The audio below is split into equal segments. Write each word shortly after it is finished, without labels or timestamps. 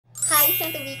Hi,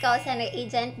 soon-to-be call center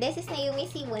agent. This is Nayumi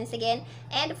Cee once again,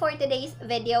 and for today's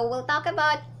video, we'll talk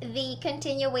about the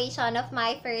continuation of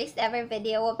my first ever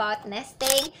video about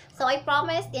nesting. So I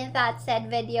promised in that said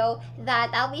video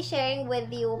that I'll be sharing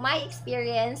with you my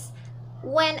experience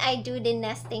when I do the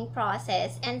nesting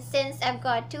process. And since I've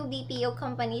got two BPO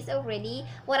companies already,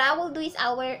 what I will do is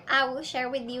I will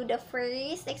share with you the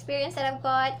first experience that I've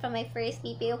got from my first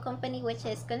BPO company, which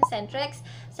is Concentrix.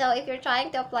 So if you're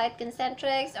trying to apply at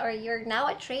Concentrix or you're now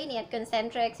a trainee at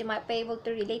Concentrix, you might be able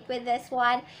to relate with this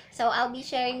one. So I'll be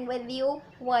sharing with you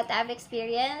what I've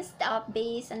experienced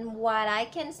based on what I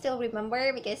can still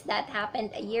remember, because that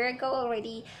happened a year ago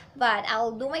already, but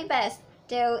I'll do my best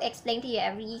to explain to you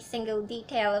every single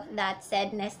detail of that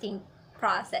said nesting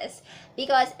process,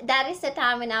 because that is the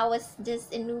time when I was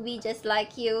just a newbie just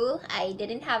like you. I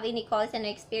didn't have any call center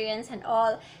experience and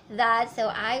all that,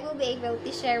 so I will be able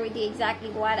to share with you exactly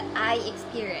what I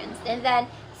experienced. And then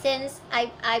since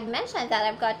I mentioned that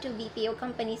I've got two BPO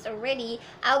companies already,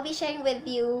 I'll be sharing with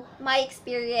you my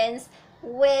experience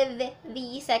with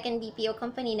the second BPO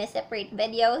company in a separate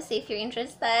video. So if you're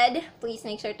interested, please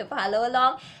make sure to follow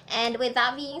along. And with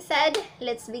that being said,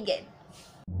 let's begin.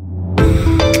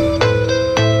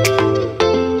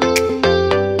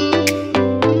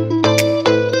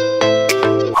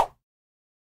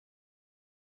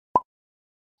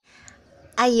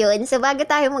 Ayun, so bago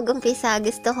tayo mag-umpisa,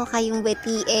 gusto ko kayong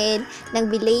batiin ng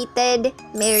belated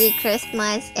Merry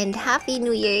Christmas and Happy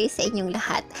New Year sa inyong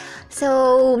lahat.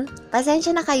 So,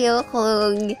 pasensya na kayo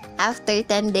kung after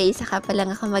 10 days saka pa lang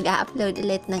ako mag-upload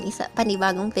ulit ng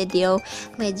panibagong video.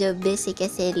 Medyo busy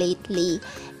kasi lately.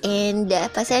 And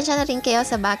pasensya na rin kayo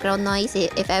sa background noise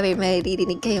if ever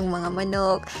maririnig kayong mga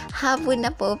manok. Hapon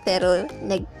na po pero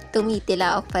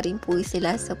tumitilaok pa rin po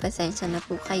sila, so pasensya na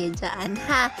po kayo dyan,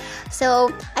 ha? So,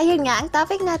 ayun nga, ang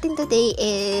topic natin today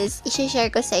is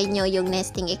i-share ko sa inyo yung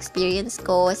nesting experience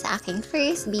ko sa aking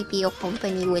first BPO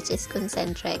company, which is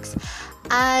Concentrix.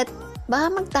 At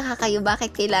baka magtaka kayo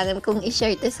bakit kailangan kong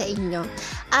i-share to sa inyo.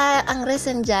 Ang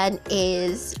reason dyan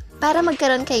is para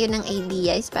magkaroon kayo ng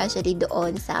idea, especially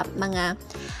doon sa mga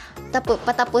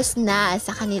patapos na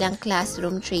sa kanilang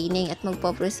classroom training at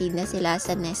magpo-proceed na sila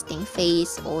sa nesting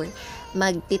phase or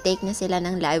magti-take na sila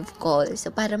ng live call.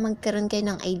 So, para magkaroon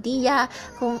kayo ng idea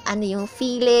kung ano yung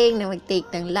feeling na mag-take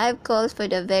ng live calls for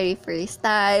the very first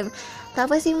time.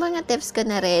 Tapos, yung mga tips ko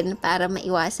na rin para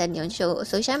maiwasan yun. So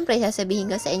syempre, sasabihin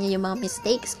ko sa inyo yung mga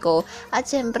mistakes ko. At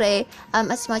syempre,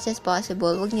 as much as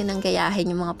possible, huwag nyo nang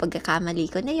gayahin yung mga pagkakamali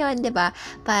ko na yun, diba?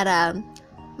 Para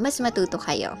mas matuto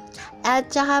kayo. At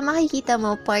saka makikita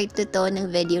mo part 2 to ng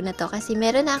video na to, kasi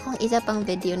meron na akong isa pang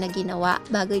video na ginawa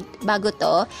bago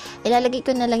to. Ilalagay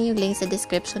ko na lang yung link sa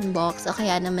description box o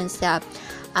kaya naman sa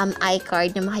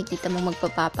iCard na makikita mo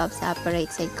magpa-pop up sa upper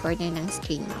right side corner ng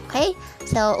screen. Okay?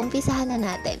 So, umpisahan na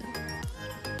natin.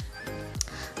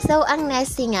 So, ang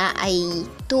nesting nga ay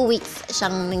 2 weeks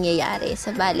siyang nangyayari. So,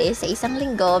 bale, sa isang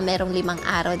linggo, merong 5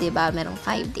 araw, diba? Merong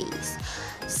 5 days.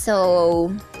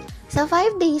 So, sa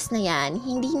 5 days na yan,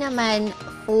 hindi naman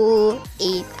full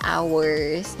 8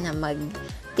 hours na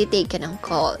mag-take ka ng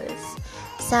calls.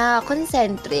 Sa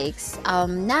Concentrix,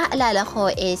 naalala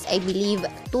ko is, I believe,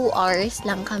 2 hours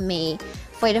lang kami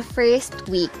for the first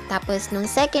week. Tapos, nung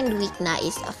second week na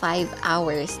is 5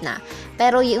 hours na.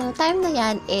 Pero yung time na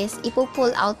yan is,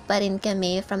 ipo-pull out pa rin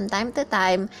kami from time to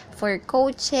time for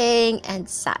coaching and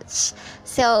such.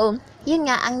 So, yun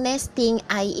nga, ang nesting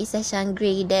ay isa siyang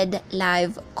graded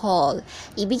live call.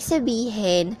 Ibig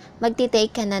sabihin,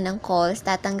 magti-take ka na ng calls,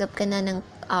 tatanggap ka na ng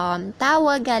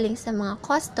tawag galing sa mga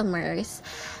customers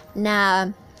na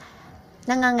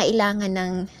nangangailangan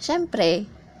ng, syempre,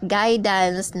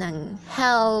 guidance, ng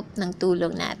help, ng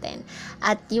tulong natin.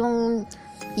 At yung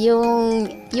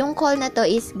call na to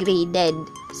is graded.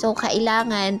 So,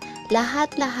 kailangan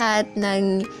lahat-lahat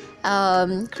ng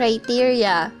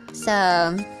criteria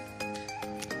sa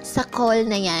call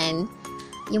na yan,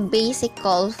 yung basic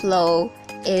call flow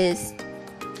is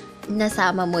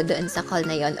nasama mo doon sa call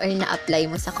na yon or na-apply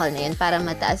mo sa call na yon para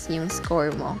mataas yung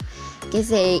score mo.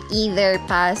 Kasi either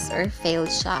pass or fail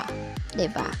siya.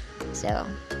 Diba? So,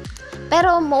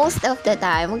 pero most of the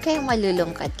time, huwag kayong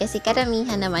malulungkot kasi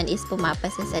karamihan naman is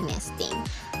pumapasa sa nesting.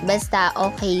 Basta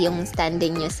okay yung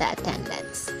standing nyo sa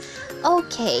attendance.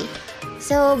 Okay.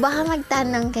 So, baka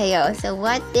magtanong kayo, so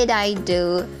what did I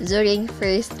do during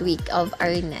first week of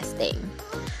our nesting?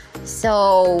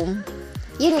 So,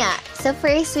 yun nga, sa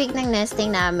first week ng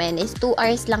nesting namin is 2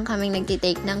 hours lang kaming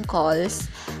nagtitake ng calls.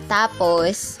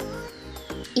 Tapos,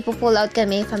 ipo-pull out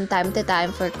kami from time to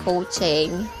time for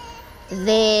coaching.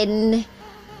 Then,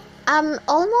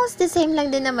 Almost the same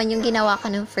lang din naman yung ginawa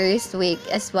ko ng first week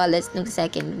as well as nung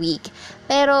second week.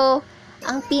 Pero,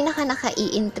 ang pinaka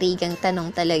naka-i-intrigang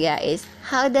tanong talaga is,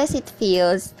 how does it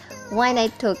feels when I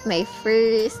took my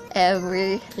first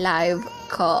ever live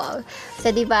call?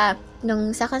 So, di ba, nung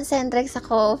sa Concentrix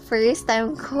ako, first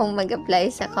time kong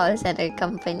mag-apply sa call center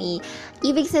company.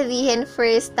 Ibig sabihin,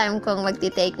 first time kong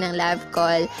magtitake ng live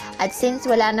call. At since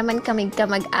wala naman kaming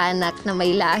kamag-anak na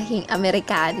may lahing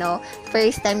Amerikano,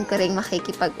 first time ko ring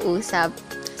makikipag-usap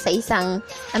sa isang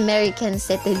American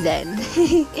citizen.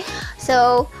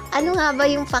 So, ano nga ba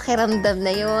yung pakiramdam na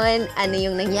yun? Ano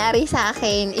yung nangyari sa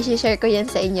akin? I-share ko yan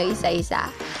sa inyo isa-isa.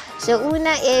 So,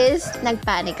 una is,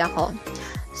 nagpanic ako.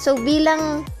 So,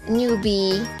 bilang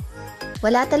newbie,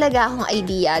 wala talaga akong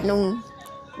idea nung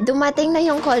dumating na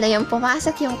yung call na yun,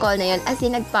 pumasok yung call na yun, as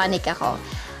in, nagpanic ako.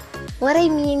 What I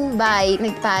mean by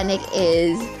nagpanic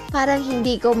is, parang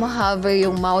hindi ko ma-hover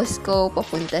yung mouse ko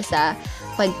papunta sa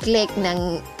pag-click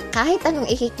ng kahit anong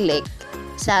i-click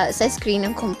sa screen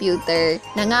ng computer.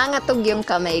 Nangangatog yung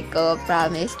kamay ko,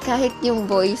 promise. Kahit yung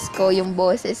voice ko, yung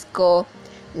boses ko,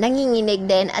 nanginginig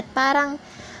din. At parang,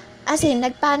 as in,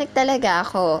 nagpanic talaga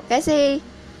ako. Kasi,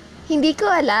 hindi ko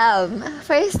alam.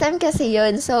 First time kasi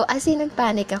yun. So, as in,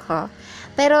 nagpanic ako.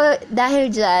 Pero,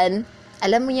 dahil dyan,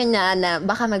 alam mo yun na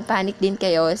baka magpanic din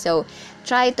kayo. So,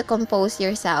 try to compose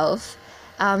yourself.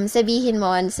 Sabihin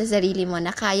mo sa sarili mo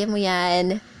na kaya mo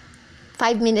yan.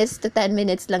 5 minutes to 10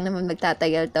 minutes lang naman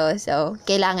magtatagal to. So,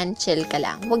 kailangan chill ka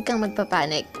lang. Huwag kang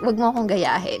magpapanik. Huwag mo akong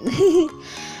gayahin.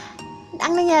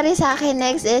 Ang nangyari sa akin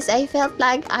next is, I felt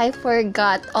like I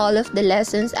forgot all of the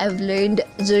lessons I've learned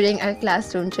during our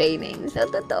classroom training. So,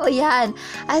 totoo yan.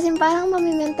 As in, parang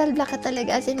mami-mental block ka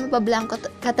talaga. As in, mabablanko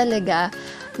ka talaga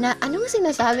na anong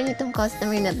sinasabi nitong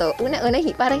customer na to. Una-una,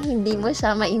 parang hindi mo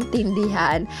siya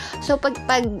maintindihan. So, pag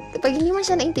hindi mo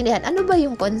siya naintindihan, ano ba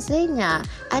yung concern niya?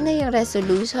 Ano yung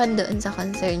resolution doon sa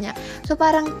concern niya? So,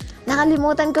 parang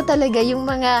nakalimutan ko talaga yung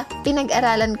mga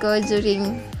pinag-aralan ko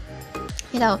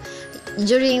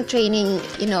during training,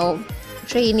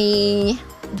 training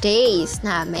days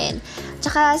namin.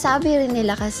 Tsaka sabi rin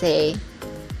nila kasi,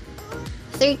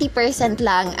 30%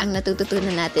 lang ang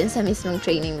natututunan natin sa mismong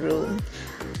training room.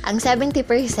 Ang 70%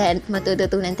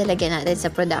 matututunan talaga natin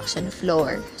sa production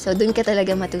floor. So, dun ka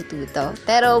talaga matututo.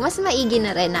 Pero, mas maigi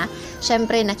na rin na,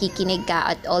 syempre, nakikinig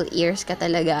ka at all ears ka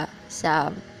talaga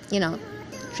sa,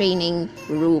 training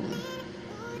room.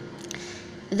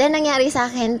 Then, nangyari sa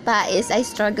akin pa is I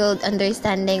struggled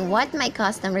understanding what my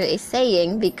customer is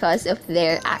saying because of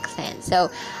their accent. So,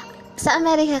 sa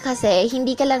Amerika kasi,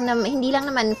 hindi lang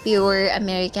naman pure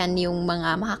American yung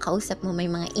mga makakausap mo. May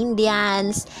mga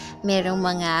Indians, merong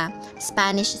mga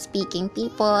Spanish-speaking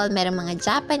people, merong mga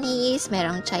Japanese,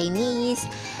 merong Chinese,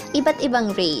 iba't ibang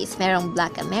race. Merong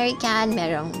Black American,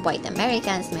 merong White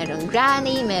Americans, merong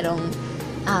Granny, merong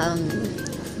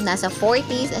nasa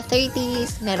 40s,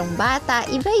 30s, merong bata,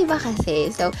 iba-iba kasi.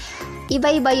 So,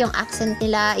 iba-iba yung accent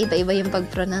nila, iba-iba yung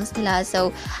pag-pronounce nila. So,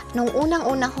 nung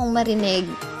unang-una kong marinig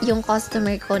yung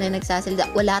customer ko na nagsasalita,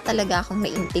 wala talaga akong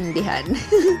maintindihan.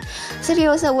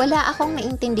 Seryoso, wala akong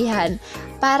maintindihan.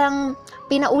 Parang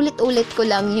pinaulit-ulit ko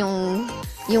lang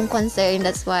yung concern.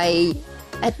 That's why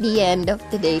at the end of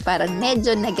the day, parang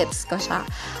medyo nagets ko siya.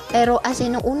 Pero as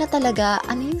in, nung una talaga,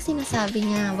 ano yung sinasabi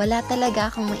niya? Wala talaga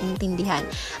akong maintindihan.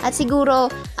 At siguro,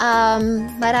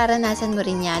 mararanasan mo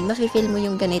rin yan. Mafe-feel mo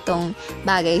yung ganitong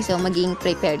bagay. So, maging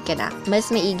prepared ka na. Mas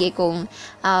maigi kung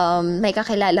may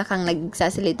kakilala kang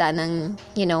nagsasalita ng,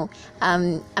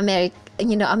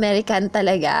 American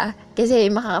talaga.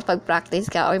 Kasi makakapag-practice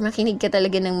ka or makinig ka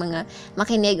talaga ng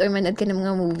makinig or manood ka ng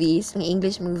mga movies, mga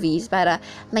English movies, para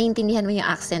maintindihan mo yung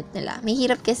accent nila. May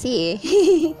hirap kasi eh.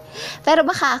 Pero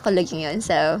baka ako lang yun.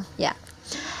 So, yeah.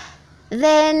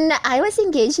 Then, I was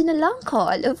engaged in a long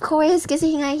call. Of course,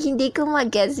 kasi nga hindi ko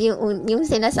mag-guess yung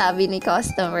sinasabi ni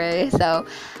customer. So,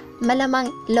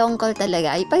 malamang long call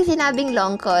talaga. Pag sinabing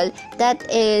long call, that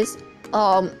is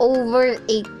over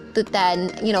 8 to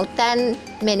 10, 10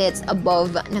 minutes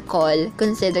above na call,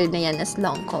 considered na yan as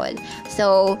long call.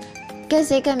 So,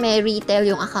 kasi kami, retail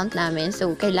yung account namin,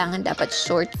 so kailangan dapat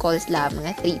short calls lang,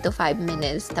 mga 3 to 5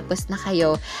 minutes, tapos na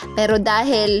kayo. Pero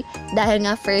dahil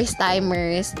nga first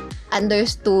timers,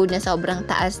 understood na sobrang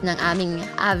taas ng aming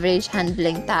average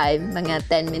handling time, mga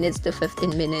 10 minutes to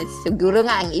 15 minutes. Siguro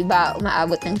nga ang iba,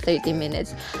 umaabot ng 30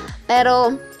 minutes.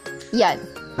 Pero, yan.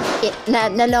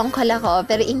 Na-long call ako.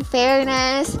 Pero in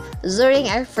fairness, during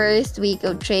our first week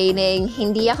of training,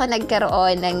 hindi ako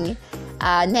nagkaroon ng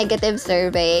negative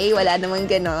survey. Wala namang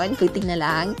ganon. Buti na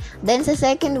lang. Then, sa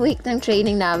second week ng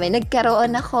training namin,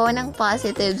 nagkaroon ako ng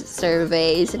positive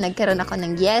survey. So, nagkaroon ako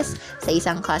ng yes sa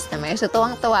isang customer. So,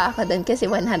 tuwang-tuwa ako dun kasi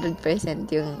 100%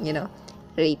 yung,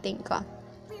 rating ko.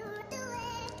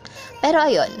 Pero,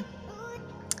 ayun.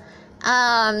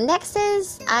 Next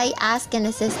is, I ask an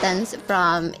assistance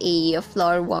from a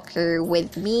floor walker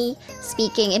with me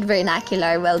speaking in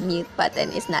vernacular while mute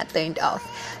button is not turned off.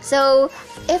 So,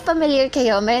 if familiar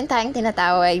kayo, meron tayong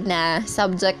tinatawag na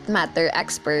subject matter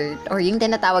expert or yung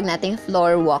tinatawag nating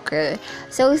floor walker.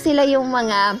 So, sila yung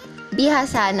mga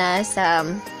bihasa na sa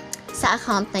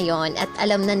account na yon at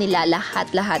alam na nila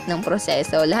lahat-lahat ng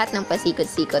proseso, lahat ng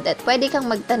pasikot-sikot at pwede kang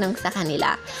magtanong sa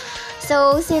kanila.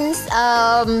 So, since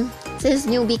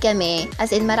newbie kami,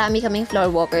 as in marami kaming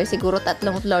floor walkers, siguro 3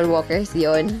 floor walkers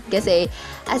yon. Kasi,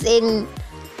 as in,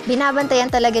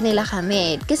 binabantayan talaga nila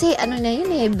kami. Kasi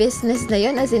business na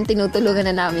yun. As in, tinutulungan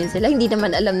na namin sila. Hindi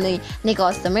naman alam ni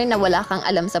customer na wala kang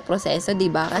alam sa proseso,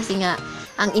 diba? Kasi nga,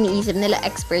 ang iniisip nila,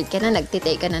 expert ka na,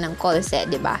 nagtitake ka na ng calls,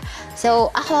 diba?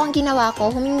 So, ako ang ginawa ko,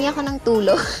 humingi ako ng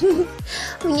tulong.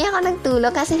 Humingi ako ng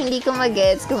tulong kasi hindi ko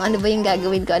magets kung ano ba yung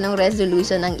gagawin ko, anong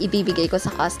resolution ang ibibigay ko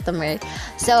sa customer.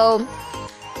 So,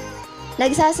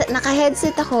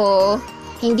 naka-headset ako,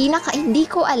 hindi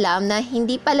ko alam na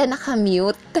hindi pala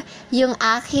naka-mute yung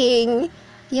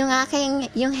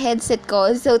headset ko.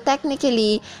 So,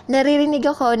 technically, naririnig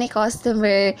ako ni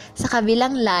customer sa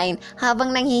kabilang line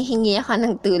habang nanghihingi ako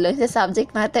ng tulong sa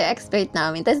subject matter expert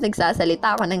namin. Tapos,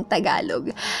 nagsasalita ako ng Tagalog.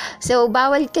 So,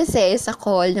 bawal kasi sa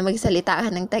call na magsalita ka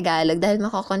ng Tagalog dahil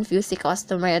makakonfuse si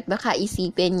customer at baka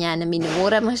isipin niya na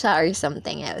minumura mo siya or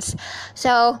something else.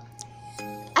 So,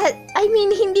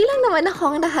 hindi lang naman ako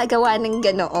ang nakagawa ng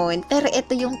ganoon. Pero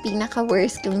ito yung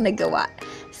pinaka-worst kong nagawa.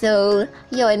 So,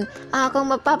 yun. Kung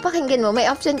mapapakinggan mo, may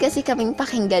option kasi kaming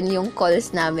pakinggan yung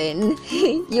calls namin.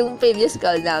 Yung previous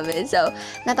call namin. So,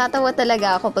 natatawa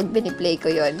talaga ako pag biniplay ko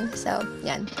yun. So,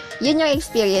 yan. Yun yung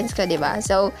experience ko, diba?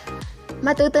 So,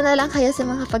 matuto na lang kayo sa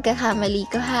mga pagkakamali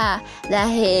ko, ha?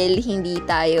 Dahil hindi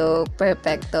tayo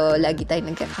perfecto. Lagi tayo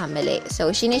nagkakamali.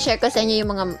 So, sinishare ko sa inyo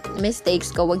yung mga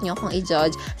mistakes ko. Huwag niyo akong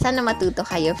i-judge. Sana matuto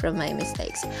kayo from my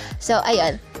mistakes. So,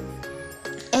 ayun.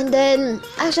 And then,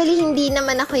 actually, hindi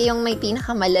naman ako yung may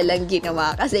pinakamalalang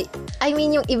ginawa. Kasi,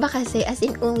 yung iba kasi, as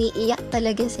in, umiiyak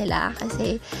talaga sila.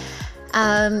 Kasi,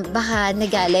 baka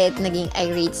nagalit, naging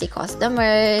irate si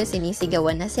customer,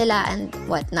 sinisigawan na sila, and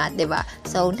whatnot, diba?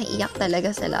 So, naiyak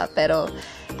talaga sila. Pero,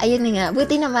 ayun na nga,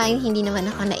 buti naman, hindi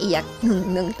naman ako naiyak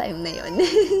nung time na yun.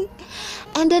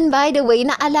 And then, by the way,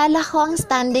 naalala ko ang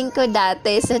standing ko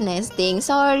dati sa nesting.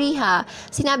 Sorry ha,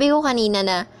 sinabi ko kanina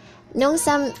na,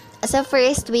 sa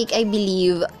first week, I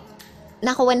believe,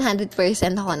 naka 100%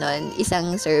 ako nun,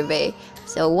 isang survey.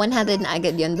 So, 100 na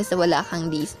agad yun, basta wala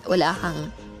kang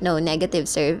negative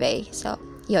survey. So,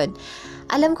 yun.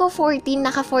 Alam ko,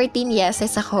 naka 14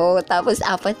 yeses ako, tapos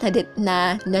 4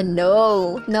 na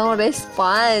no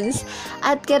response.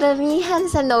 At karamihan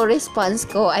sa no response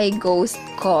ko ay ghost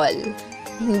call.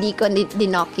 Hindi ko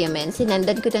dinocument.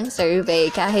 Sinandan ko ng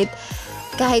survey kahit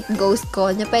ghost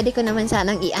call na pwede ko naman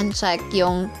sanang i-uncheck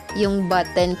yung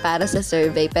button para sa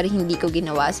survey pero hindi ko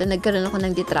ginawa. So, nagkaroon ako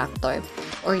ng detractor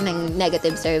or ng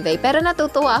negative survey. Pero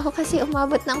natutuwa ako kasi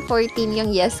umabot ng 14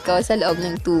 yung yes ko sa loob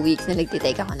ng 2 weeks na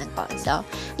nagtitake ako ng call. So,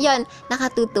 yun,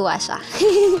 nakatutuwa siya.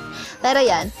 Pero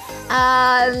yan.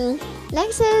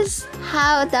 Next is,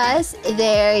 how does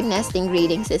their nesting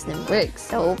grading system work?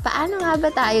 So, paano nga ba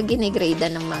tayo ginigrade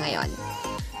ng mga yon?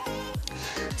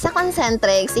 Sa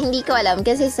Concentrix, hindi ko alam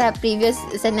kasi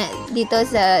dito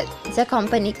sa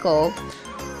company ko,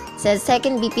 sa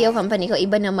second BPO company ko,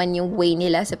 iba naman yung way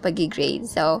nila sa pag-grade.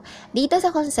 So, dito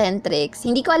sa Concentrix,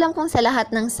 hindi ko alam kung sa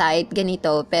lahat ng site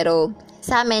ganito, pero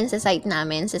sa amin, sa site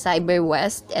namin, sa Cyber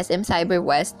West, SM Cyber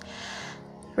West,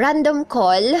 random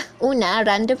call.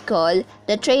 Random call.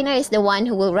 The trainer is the one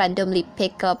who will randomly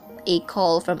pick up a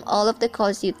call from all of the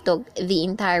calls you took the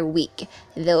entire week.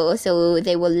 So,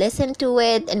 they will listen to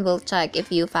it and will check if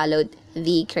you followed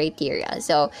the criteria.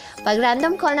 So, pag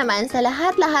random call naman, sa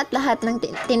lahat ng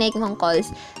tinake mong calls,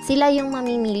 sila yung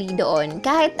mamimili doon.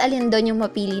 Kahit alin doon yung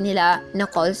mapili nila na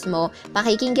calls mo,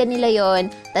 pakikinggan nila yon,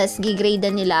 tas gigrade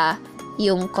nila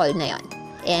yung call na yon.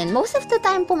 And most of the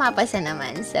time, pumapasa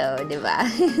naman. So, di ba?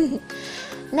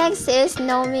 Next is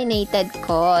nominated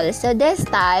call. So this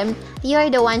time, you are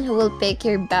the one who will pick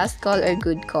your best call or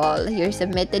good call. You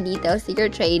submit the details to your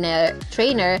trainer.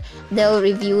 They'll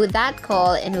review that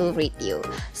call and will rate you.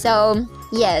 So,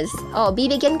 yes,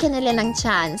 bibigyan ka nila ng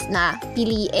chance na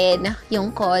piliin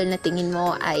yung call na tingin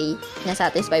mo ay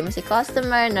nasatisfy mo si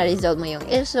customer, na-resolve mo yung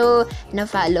issue,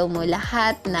 na-follow mo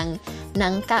lahat ng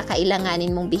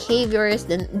kakailanganin mong behaviors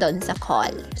doon sa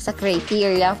call, sa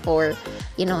criteria for,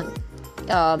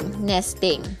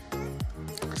 nesting.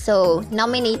 So,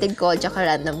 nominated call tsaka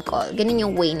random call. Ganun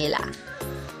yung way nila.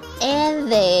 And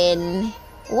then,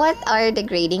 what are the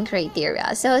grading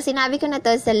criteria? So, sinabi ko na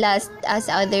to sa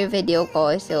other video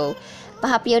ko. So,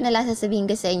 pahapyaw na lang sasabihin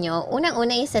ko sa inyo.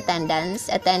 Unang-una is attendance.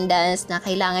 Attendance na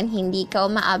kailangan hindi ka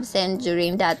ma-absent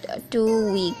during that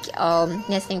 2-week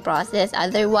nesting process.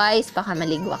 Otherwise, baka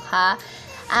maligwa ka.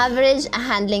 Average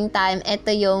handling time.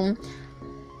 Ito yung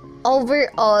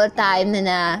overall time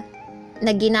na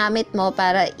ginamit mo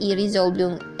para i-resolve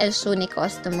yung issue ni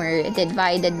customer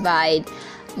divided by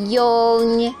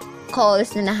yung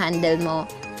calls na na-handle mo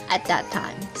at that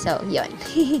time. So, yun.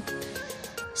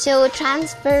 So,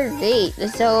 transfer rate.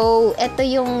 So, ito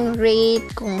yung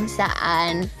rate kung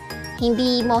saan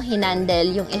hindi mo hinandle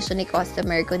yung issue ni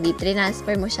customer kundi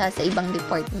transfer mo siya sa ibang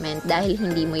department dahil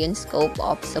hindi mo yung scope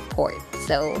of support.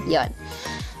 So, yun.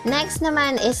 Next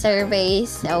naman is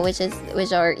surveys,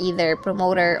 which are either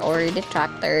promoter or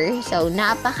detractor. So,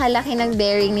 napakalaki ng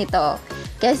bearing nito.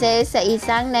 Kasi sa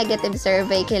isang negative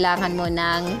survey, kailangan mo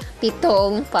ng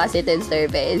 7 positive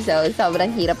survey. So,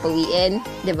 sobrang hirap uwiin,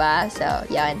 diba? So,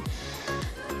 yan.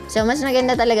 So, mas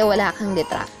maganda talaga wala kang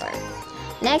detractor.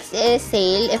 Next is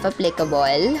sale, if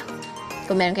applicable.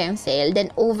 Kung meron kayong sale. Then,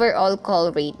 overall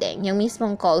call rating. Yung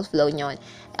mismong call flow nyo.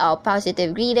 Positive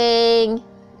greeting,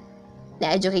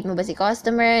 na-educate mo ba si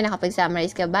customer?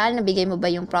 Nakapag-summarize ka ba? Nabigay mo ba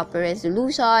yung proper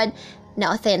resolution?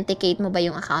 Na-authenticate mo ba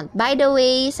yung account? By the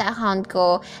way, sa account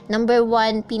ko, number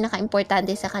 1,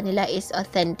 pinaka-importante sa kanila is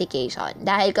authentication.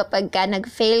 Dahil kapag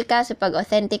nag-fail ka sa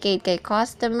pag-authenticate kay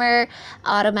customer,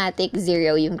 automatic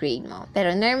 0 yung grade mo.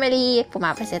 Pero normally,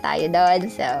 pumapasa tayo doon.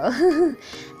 So,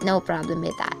 no problem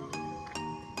with that.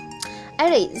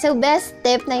 Alright, so best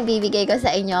tip na ibibigay ko sa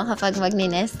inyo kapag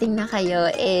magni-nesting na kayo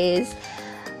is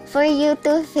for you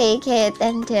to fake it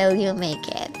until you make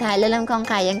it. Dahil alam kong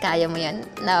kayang-kaya mo yan.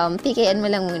 PKN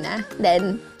mo lang muna.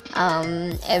 Then,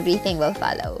 everything will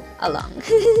follow along.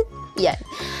 Yan.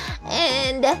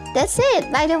 And that's it.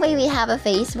 By the way, we have a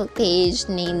Facebook page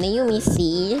named Nayumi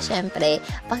Cee. Siyempre,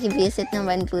 pakivisit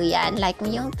naman po yan. Like mo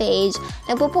yung page.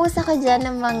 Nagpo-post ako dyan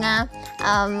ng mga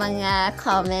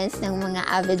comments ng mga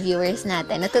avid viewers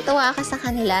natin. Natutuwa ako sa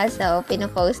kanila. So,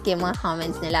 pinopost ko yung mga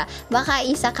comments nila. Baka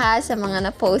isa ka sa mga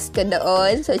na-post ko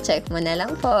doon. So, check mo na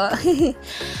lang po.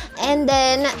 And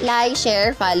then, like,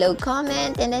 share, follow,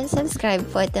 comment, and then subscribe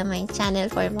po to my channel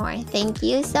for more. Thank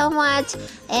you so much.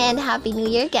 And Happy New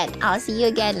Year again. I'll see you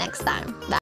again next time. Bye.